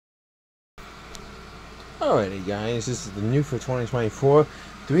Alrighty guys, this is the new for 2024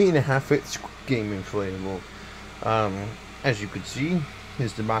 3.5 foot Squid Game inflatable. As you can see,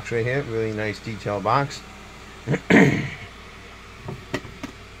 here's the box right here. Really nice detailed box.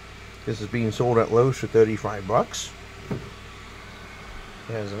 This is being sold at Lowe's for 35 bucks.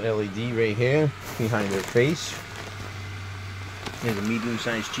 It has an LED right here behind her face. There's a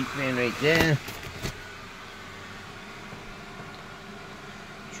medium-sized cheek fan right there.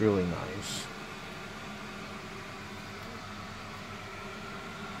 It's really nice.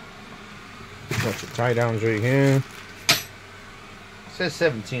 Bunch of tie downs right here. It says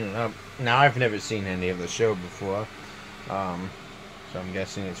 17 and up. Now I've never seen any of the show before, so I'm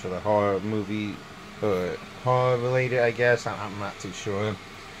guessing it's for the horror movie or horror related. I guess I'm not too sure.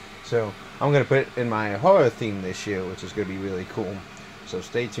 So I'm gonna put it in my horror theme this year, which is gonna be really cool. So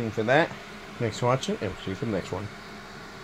stay tuned for that. Thanks for watching, and we'll see you for the next one.